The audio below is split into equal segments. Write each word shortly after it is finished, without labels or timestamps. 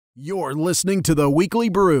You're listening to the Weekly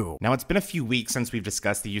Brew. Now, it's been a few weeks since we've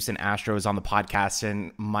discussed the Houston Astros on the podcast,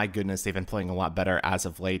 and my goodness, they've been playing a lot better as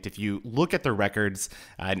of late. If you look at their records,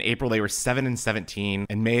 in April they were 7-17.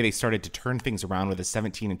 In May, they started to turn things around with a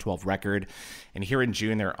 17-12 record, and here in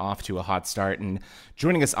June, they're off to a hot start. And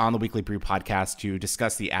joining us on the Weekly Brew podcast to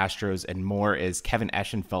discuss the Astros and more is Kevin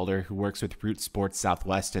Eschenfelder, who works with Root Sports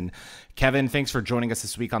Southwest. And Kevin, thanks for joining us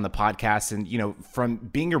this week on the podcast. And, from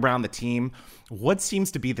being around the team, what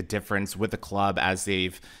seems to be the difference with the club as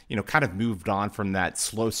they've, kind of moved on from that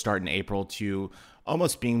slow start in April to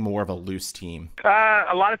almost being more of a loose team?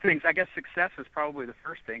 A lot of things. I guess success is probably the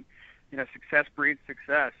first thing. Success breeds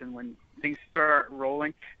success. And when things start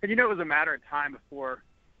rolling, and it was a matter of time before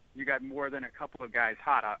you got more than a couple of guys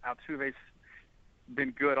hot. Altuve's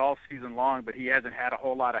been good all season long, but he hasn't had a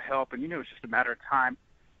whole lot of help. And, it's just a matter of time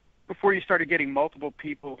before you started getting multiple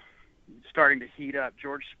people starting to heat up.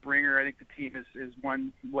 George Springer, I think the team is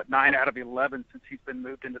won 9 out of 11 since he's been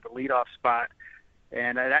moved into the leadoff spot,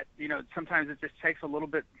 and that sometimes it just takes a little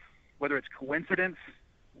bit, whether it's coincidence,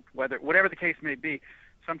 whatever the case may be.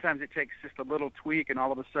 Sometimes it takes just a little tweak, and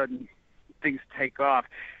all of a sudden things take off.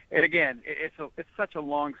 And again, it's such a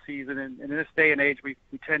long season, and in this day and age, we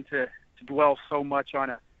tend to dwell so much on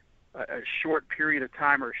a short period of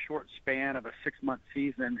time or a short span of a 6-month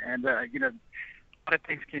season, and a lot of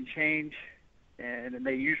things can change, and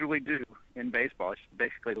they usually do in baseball. It's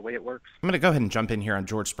basically the way it works. I'm going to go ahead and jump in here on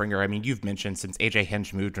George Springer. I mean, you've mentioned since A.J.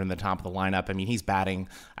 Hinch moved in the top of the lineup, I mean, he's batting,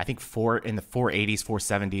 I think, in the 480s,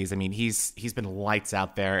 470s. I mean, he's been lights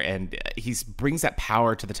out there, and he brings that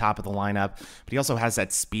power to the top of the lineup, but he also has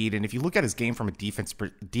that speed. And if you look at his game from a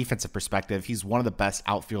defensive perspective, he's one of the best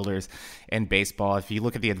outfielders in baseball. If you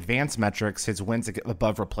look at the advanced metrics, his wins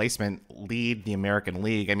above replacement lead the American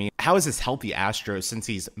League. I mean, how has this helped the Astros since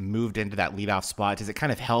he's moved into that leadoff spot? Does it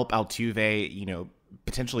kind of help Altuve,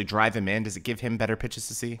 potentially drive him in? Does it give him better pitches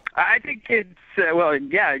to see? I think it's,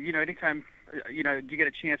 anytime, you get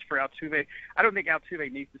a chance for Altuve, I don't think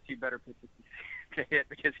Altuve needs to see better pitches to hit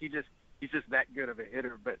because he's just that good of a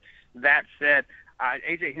hitter. But that said,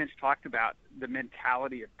 A.J. Hinch talked about the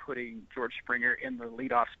mentality of putting George Springer in the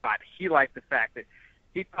leadoff spot. He liked the fact that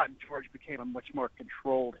he thought George became a much more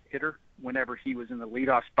controlled hitter whenever he was in the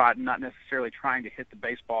leadoff spot and not necessarily trying to hit the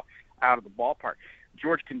baseball out of the ballpark.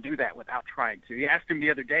 George can do that without trying to. He asked him the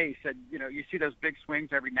other day, he said, you see those big swings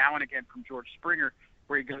every now and again from George Springer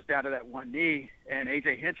where he goes down to that one knee. And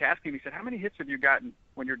A.J. Hinch asked him, he said, how many hits have you gotten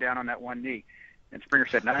when you're down on that one knee? And Springer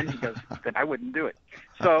said 9. He goes, then I wouldn't do it.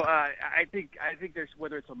 So I think there's,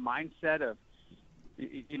 whether it's a mindset of,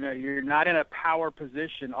 you're not in a power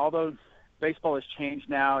position, although baseball has changed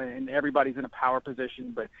now and everybody's in a power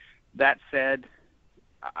position. But that said,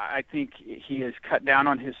 I think he has cut down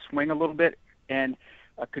on his swing a little bit, and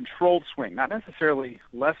a controlled swing, not necessarily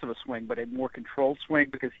less of a swing, but a more controlled swing,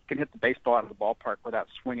 because he can hit the baseball out of the ballpark without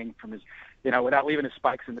swinging from his, without leaving his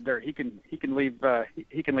spikes in the dirt. He can leave the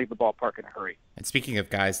ballpark in a hurry. And speaking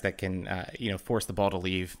of guys that can, force the ball to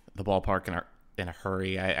leave the ballpark in a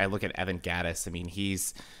hurry, I look at Evan Gattis. I mean,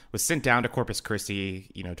 was sent down to Corpus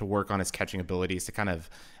Christi, to work on his catching abilities to kind of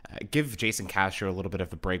give Jason Castro a little bit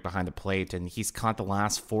of a break behind the plate. And he's caught the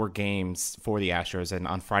last 4 games for the Astros. And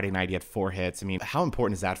on Friday night, he had 4 hits. I mean, how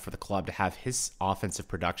important is that for the club to have his offensive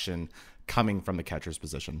production coming from the catcher's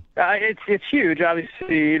position? It's huge,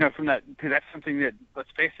 obviously, from that, because that's something that, let's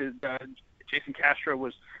face it, Jason Castro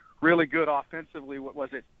was really good offensively,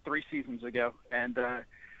 3 seasons ago? And,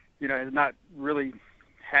 has not really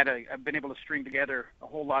been able to string together a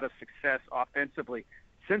whole lot of success offensively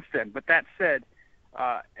since then. But that said,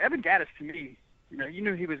 Evan Gattis, to me, you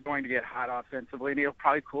knew he was going to get hot offensively, and he'll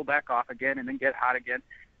probably cool back off again and then get hot again.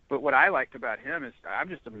 But what I liked about him is I'm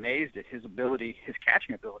just amazed at his ability, his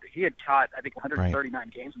catching ability. He had caught, I think,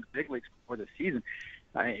 139 games in the big leagues before this season.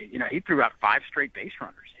 He threw out 5 straight base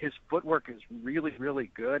runners. His footwork is really,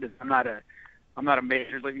 really good. And I'm not a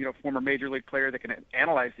major league, former major league player that can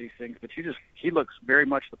analyze these things, but he looks very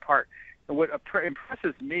much the part. And what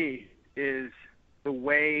impresses me is the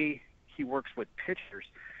way he works with pitchers.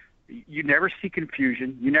 You never see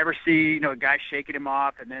confusion. You never see, a guy shaking him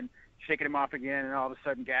off and then shaking him off again, and all of a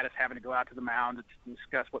sudden Gattis having to go out to the mound to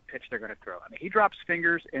discuss what pitch they're going to throw. I mean, he drops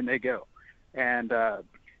fingers and they go. And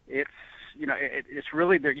it's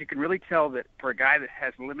really there. You can really tell that for a guy that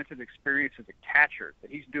has limited experience as a catcher,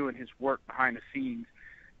 that he's doing his work behind the scenes,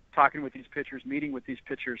 talking with these pitchers, meeting with these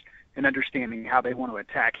pitchers, and understanding how they want to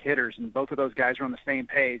attack hitters. And both of those guys are on the same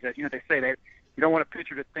page. As they say, you don't want a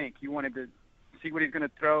pitcher to think. You want him to see what he's going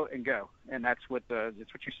to throw, and go. And that's what you're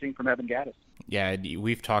seeing from Evan Gattis. Yeah,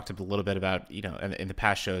 we've talked a little bit about, in the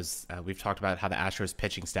past shows, we've talked about how the Astros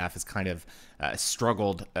pitching staff has kind of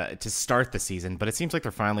struggled to start the season, but it seems like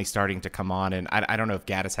they're finally starting to come on, and I don't know if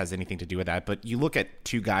Gattis has anything to do with that, but you look at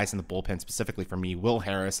two guys in the bullpen, specifically for me, Will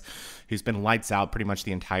Harris, who's been lights out pretty much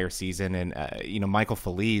the entire season, and, Michael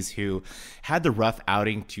Feliz, who had the rough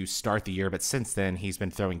outing to start the year, but since then he's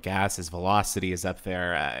been throwing gas. His velocity is up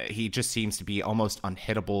there. He just seems to be almost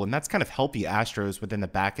unhittable, and that's kind of helped the Astros within the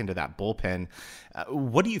back end of that bullpen.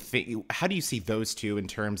 What do you think? How do you see those two in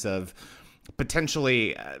terms of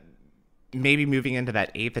potentially maybe moving into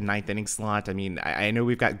that 8th and 9th inning slot? I mean, I know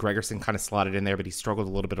we've got Gregerson kind of slotted in there, but he struggled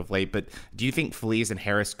a little bit of late. But do you think Feliz and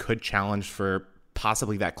Harris could challenge for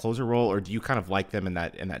possibly that closer role, or do you kind of like them in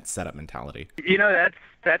that setup mentality?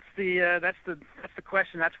 That's the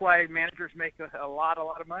question. That's why managers make a lot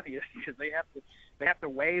of money, because they have to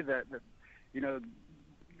weigh the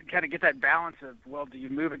kind of get that balance of, well, do you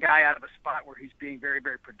move a guy out of a spot where he's being very,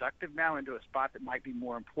 very productive now into a spot that might be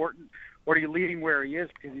more important, or do you leave him where he is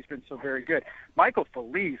because he's been so very good? Michael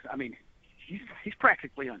Feliz, I mean, he's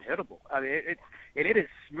practically unhittable. I mean, it is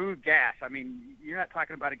smooth gas. I mean, you're not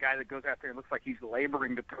talking about a guy that goes out there and looks like he's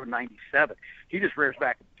laboring to throw 97. He just rears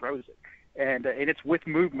back and throws it, and it's with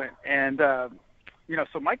movement. And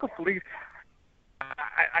so Michael Feliz,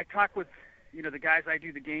 I talk with the guys I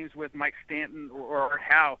do the games with, Mike Stanton or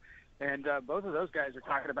Howe, and both of those guys are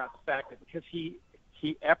talking about the fact that because he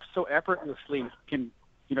so effortlessly can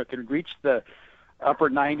reach the upper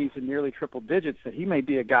 90s and nearly triple digits, that he may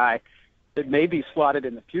be a guy that may be slotted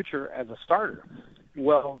in the future as a starter.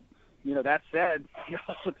 Well, that said, he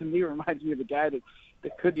also to me reminds me of a guy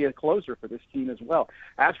that could be a closer for this team as well.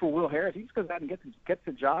 As for Will Harris, he just goes out and gets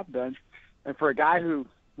the job done. And for a guy who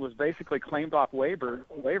was basically claimed off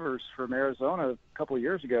waivers from Arizona a couple of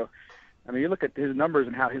years ago, I mean, you look at his numbers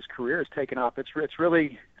and how his career has taken off. It's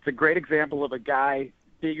a great example of a guy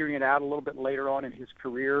figuring it out a little bit later on in his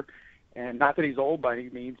career. And not that he's old by any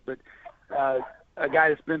means, but a guy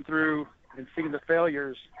that's been through and seen the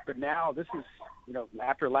failures. But now this is,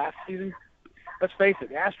 after last season, let's face it,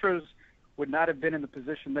 the Astros would not have been in the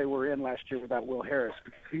position they were in last year without Will Harris,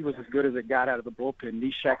 because he was as good as it got out of the bullpen.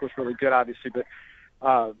 Neshek was really good, obviously, but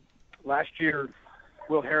last year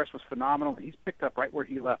Will Harris was phenomenal. He's picked up right where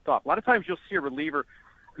he left off. A lot of times you'll see a reliever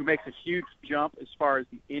who makes a huge jump as far as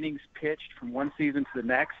the innings pitched from one season to the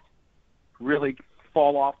next really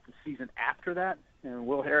fall off the season after that. And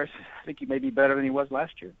Will Harris, I think he may be better than he was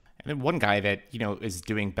last year. And then one guy that, is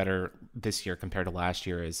doing better this year compared to last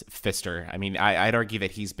year is Pfister. I mean, I'd argue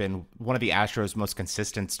that he's been one of the Astros' most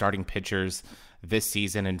consistent starting pitchers this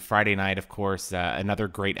season. And Friday night, of course, another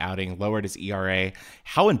great outing, lowered his ERA.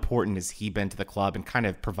 How important has he been to the club and kind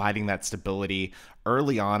of providing that stability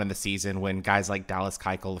early on in the season when guys like Dallas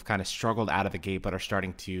Keuchel have kind of struggled out of the gate but are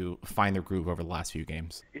starting to find their groove over the last few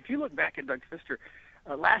games? If you look back at Doug Pfister,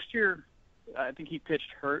 last year, I think he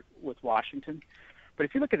pitched hurt with Washington. But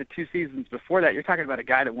if you look at the two seasons before that, you're talking about a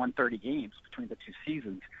guy that won 30 games between the two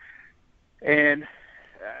seasons. And,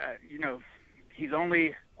 he's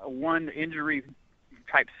only a one injury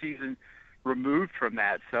type season removed from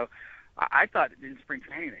that. So I thought in spring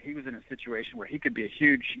training that he was in a situation where he could be a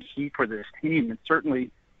huge key for this team. And certainly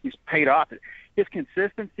he's paid off. His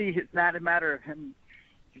consistency, it's not a matter of him.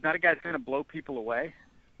 He's not a guy that's going to blow people away.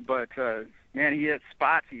 But, man, he hits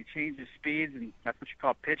spots. He changes speeds, and that's what you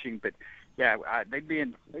call pitching. But, yeah, they'd be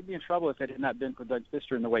in trouble if it had not been for Doug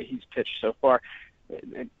Pfister and the way he's pitched so far.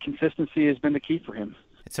 And consistency has been the key for him.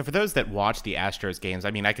 So for those that watch the Astros games,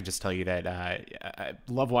 I mean, I could just tell you that I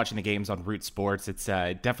love watching the games on Root Sports. It's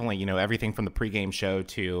definitely, everything from the pregame show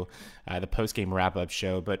to the postgame wrap-up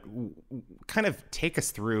show. But kind of take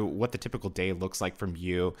us through what the typical day looks like from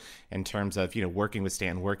you in terms of, working with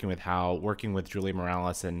Stan, working with Hal, working with Julie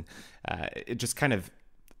Morales, and just kind of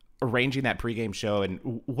arranging that pregame show,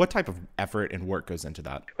 and what type of effort and work goes into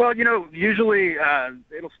that? Well, usually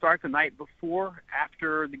it'll start the night before,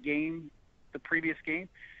 after the game, the previous game,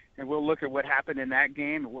 and we'll look at what happened in that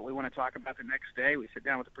game and what we want to talk about the next day. We sit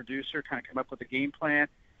down with the producer, kind of come up with a game plan.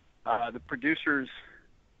 The producers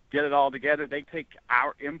get it all together. They take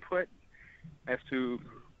our input as to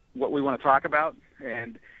what we want to talk about,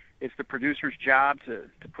 and it's the producer's job to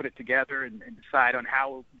put it together and decide on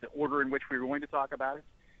how the order in which we're going to talk about it.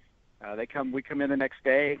 We come in the next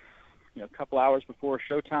day, a couple hours before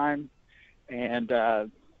showtime, and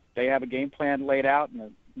they have a game plan laid out,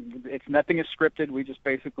 and it's nothing is scripted. We just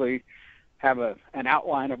basically have an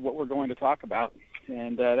outline of what we're going to talk about,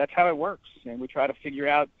 and that's how it works. And we try to figure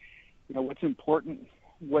out, what's important,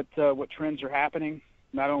 what trends are happening,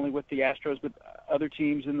 not only with the Astros but other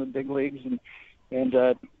teams in the big leagues, and and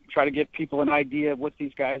try to give people an idea of what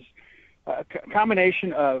these guys, a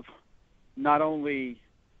combination of not only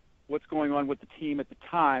what's going on with the team at the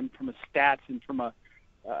time from a stats and from a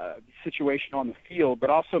situation on the field, but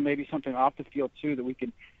also maybe something off the field too that we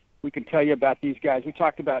can tell you about these guys. We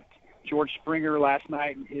talked about George Springer last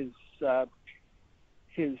night and his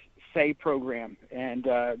SAY program, and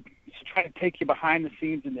to try to take you behind the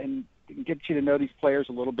scenes and get you to know these players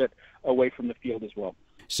a little bit away from the field as well.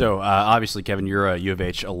 So obviously, Kevin, you're a U of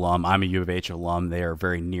H alum. I'm a U of H alum. They are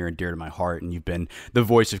very near and dear to my heart, and you've been the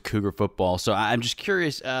voice of Cougar football. So I'm just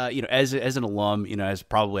curious, as an alum, as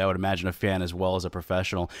probably I would imagine a fan as well as a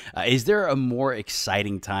professional, is there a more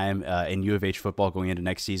exciting time in U of H football going into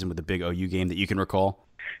next season with the big OU game that you can recall?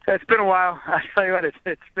 It's been a while. I tell you what, it's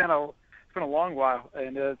been a long while,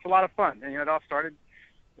 and it's a lot of fun. And it all started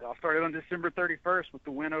on December 31st with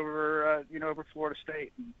the win over Florida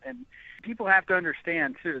State. And people have to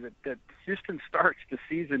understand, too, that Houston starts the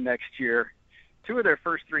season next year. 2 of their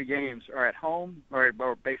first 3 games are at home or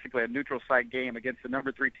basically a neutral site game against the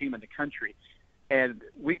number 3 team in the country. And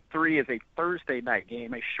week 3 is a Thursday night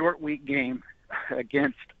game, a short week game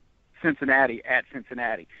against Cincinnati at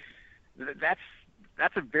Cincinnati. That's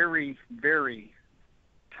a very, very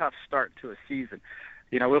tough start to a season.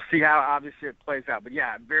 We'll see how obviously it plays out. But,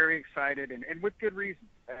 yeah, I'm very excited and with good reason.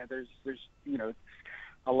 There's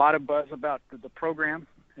a lot of buzz about the program,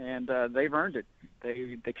 and they've earned it.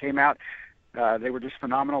 They came out. They were just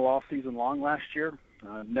phenomenal all season long last year.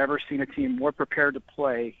 Never seen a team more prepared to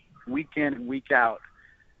play week in and week out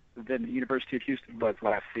than the University of Houston was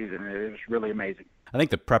last season. It was really amazing. I think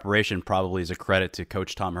the preparation probably is a credit to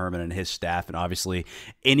Coach Tom Herman and his staff, and obviously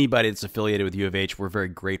anybody that's affiliated with U of H, we're very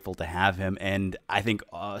grateful to have him. And I think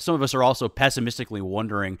some of us are also pessimistically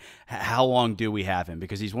wondering how long do we have him,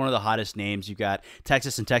 because he's one of the hottest names. You got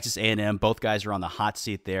Texas and Texas A&M; both guys are on the hot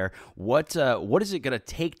seat there. What is it going to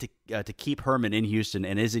take to keep Herman in Houston,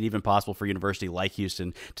 and is it even possible for a university like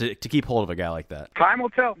Houston to keep hold of a guy like that? Time will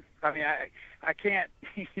tell. I mean, I can't,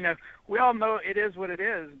 we all know it is what it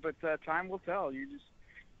is, but time will tell. You just,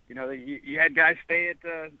 you had guys stay at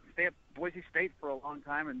Boise State for a long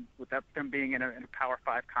time, and without them being in a Power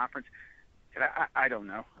 5 conference, and I don't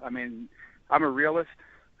know. I mean, I'm a realist,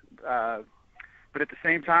 but at the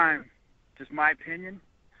same time, just my opinion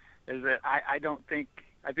is that I think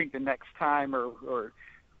the next time or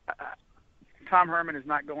Tom Herman is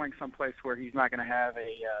not going someplace where he's not going to have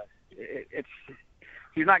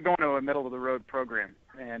he's not going to a middle of the road program.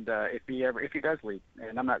 And if he does leave,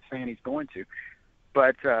 and I'm not saying he's going to,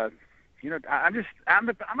 but I'm of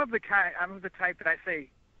the type that I say,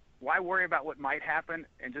 why worry about what might happen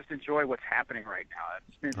and just enjoy what's happening right now.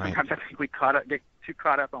 Sometimes I think we get too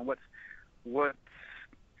caught up on what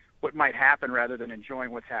might happen rather than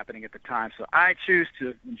enjoying what's happening at the time. So I choose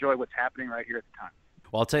to enjoy what's happening right here at the time.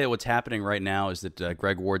 Well, I'll tell you what's happening right now is that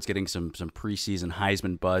Greg Ward's getting some preseason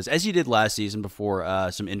Heisman buzz, as he did last season before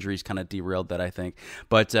some injuries kind of derailed that, I think.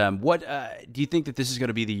 But what do you think that this is going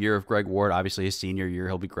to be the year of Greg Ward? Obviously, his senior year,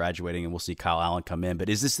 he'll be graduating, and we'll see Kyle Allen come in. But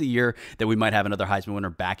is this the year that we might have another Heisman winner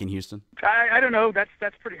back in Houston? I don't know.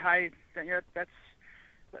 That's pretty high. Those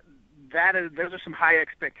are some high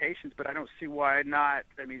expectations, but I don't see why not.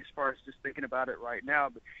 I mean, as far as just thinking about it right now,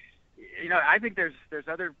 but I think there's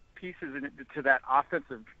other pieces to that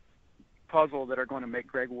offensive puzzle that are going to make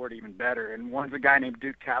Greg Ward even better. And one's a guy named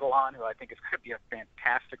Duke Catalan, who I think is going to be a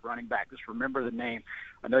fantastic running back. Just remember the name.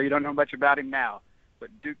 I know you don't know much about him now,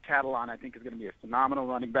 but Duke Catalan I think is going to be a phenomenal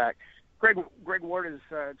running back. Greg Ward is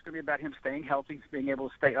it's going to be about him staying healthy, being able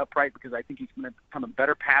to stay upright, because I think he's going to become a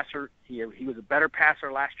better passer. He was a better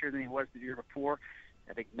passer last year than he was the year before.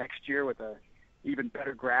 I think next year, with a even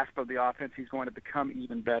better grasp of the offense, he's going to become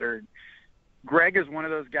even better. Greg is one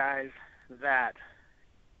of those guys that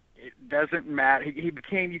it doesn't matter. You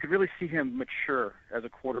could really see him mature as a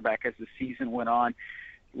quarterback as the season went on,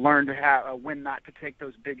 learned when not to take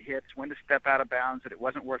those big hits, when to step out of bounds, that it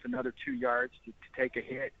wasn't worth another 2 yards to take a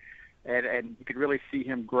hit. And you could really see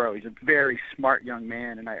him grow. He's a very smart young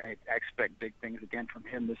man, and I expect big things again from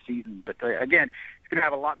him this season. But again, he's going to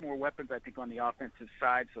have a lot more weapons, I think, on the offensive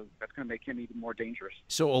side, so that's going to make him even more dangerous.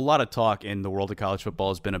 So a lot of talk in the world of college football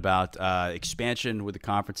has been about expansion with the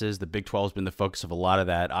conferences. The Big 12 has been the focus of a lot of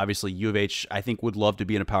that. Obviously, U of H, I think, would love to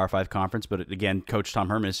be in a Power 5 conference, but again, Coach Tom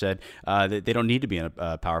Herman has said that they don't need to be in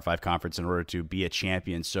a Power 5 conference in order to be a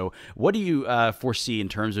champion. So what do you foresee in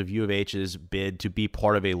terms of U of H's bid to be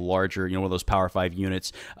part of a larger, one of those Power 5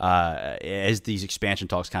 units as these expansion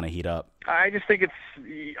talks kind of heat up? I just think it's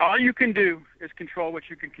all you can do is control what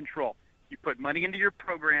you can control. You put money into your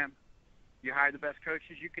program, you hire the best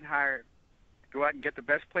coaches you can hire, go out and get the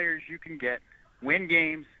best players you can get, win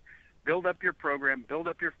games, build up your program, build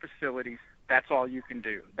up your facilities. That's all you can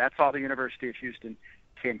do. That's all the University of Houston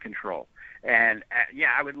can control. And,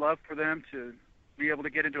 I would love for them to be able to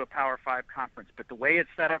get into a Power 5 conference. But the way it's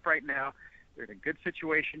set up right now, they're in a good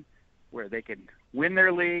situation where they can win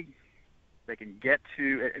their league. They can get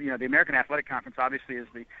to, the American Athletic Conference obviously is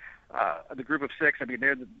the group of 6. I mean,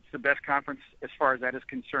 they're the best conference as far as that is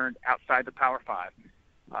concerned outside the Power 5.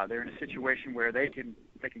 They're in a situation where they can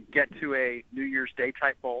get to a New Year's Day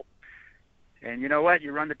type bowl. And you know what?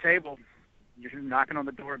 You run the table, you're knocking on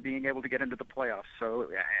the door of being able to get into the playoffs. So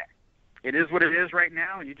it is what it is right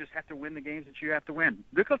now, and you just have to win the games that you have to win.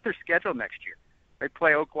 Look at their schedule next year. They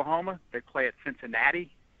play Oklahoma. They play at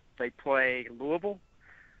Cincinnati. They play Louisville.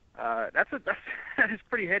 That is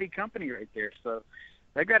pretty heady company right there. So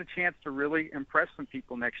they've got a chance to really impress some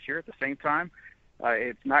people next year. At the same time,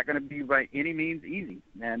 it's not going to be by any means easy.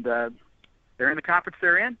 And they're in the conference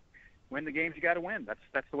they're in. Win the games you got to win.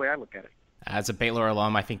 That's the way I look at it. As a Baylor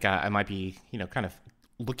alum, I think I might be, kind of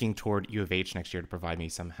looking toward U of H next year to provide me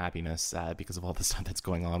some happiness because of all the stuff that's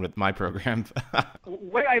going on with my program. The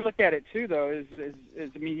way I look at it, too, though, is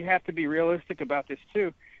you have to be realistic about this,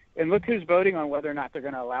 too. And look who's voting on whether or not they're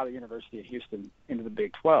going to allow the University of Houston into the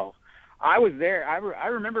Big 12. I was there. I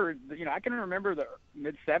remember, I can remember the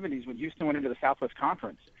mid-'70s when Houston went into the Southwest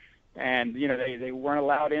Conference. And, they weren't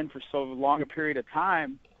allowed in for so long a period of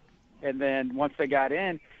time. And then once they got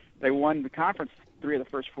in, they won the conference 3 of the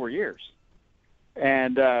first 4 years.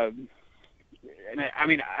 And I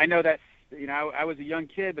know that's, I was a young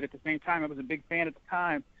kid, but at the same time, I was a big fan at the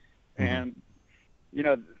time. And,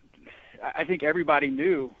 I think everybody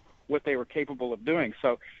knew what they were capable of doing.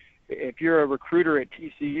 So if you're a recruiter at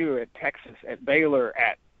TCU, at Texas, at Baylor,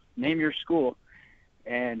 at name your school,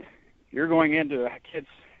 and you're going into a kid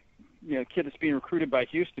that's being recruited by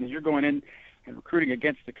Houston, and you're going in and recruiting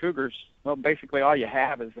against the Cougars, well, basically all you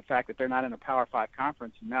have is the fact that they're not in a Power 5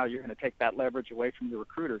 conference, and now you're going to take that leverage away from the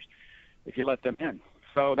recruiters if you let them in.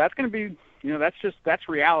 So that's going to be, that's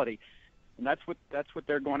reality, and that's what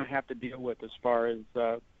they're going to have to deal with as far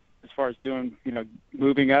as doing,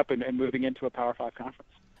 moving up and moving into a Power 5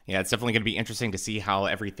 conference. Yeah, it's definitely going to be interesting to see how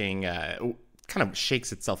everything kind of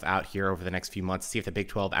shakes itself out here over the next few months, see if the Big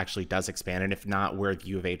 12 actually does expand, and if not, where the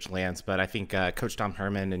U of H lands. But I think Coach Tom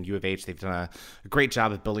Herman and U of H, they've done a great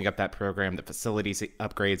job of building up that program, the facilities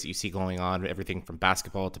upgrades that you see going on, everything from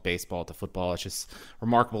basketball to baseball to football. It's just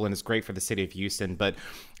remarkable, and it's great for the city of Houston. But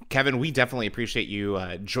Kevin, we definitely appreciate you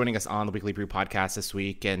joining us on the Weekly Brew podcast this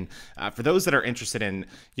week. And for those that are interested in,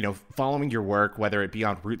 following your work, whether it be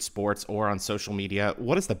on Root Sports or on social media,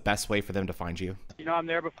 what is the best way for them to find you? I'm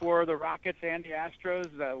there before the Rockets and the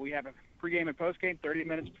Astros. We have a pregame and postgame 30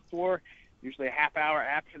 minutes before, usually a half hour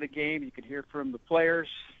after the game. You can hear from the players,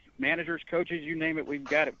 managers, coaches, you name it. We've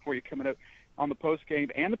got it for you coming up on the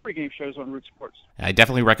postgame and the pregame shows on Root Sports. I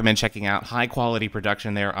definitely recommend checking out high-quality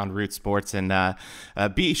production there on Root Sports. And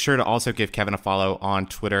be sure to also give Kevin a follow on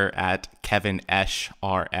Twitter at Kevin Esch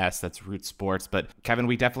RS. That's Root Sports. But, Kevin,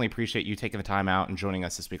 we definitely appreciate you taking the time out and joining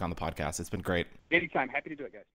us this week on the podcast. It's been great. Anytime. Happy to do it, guys.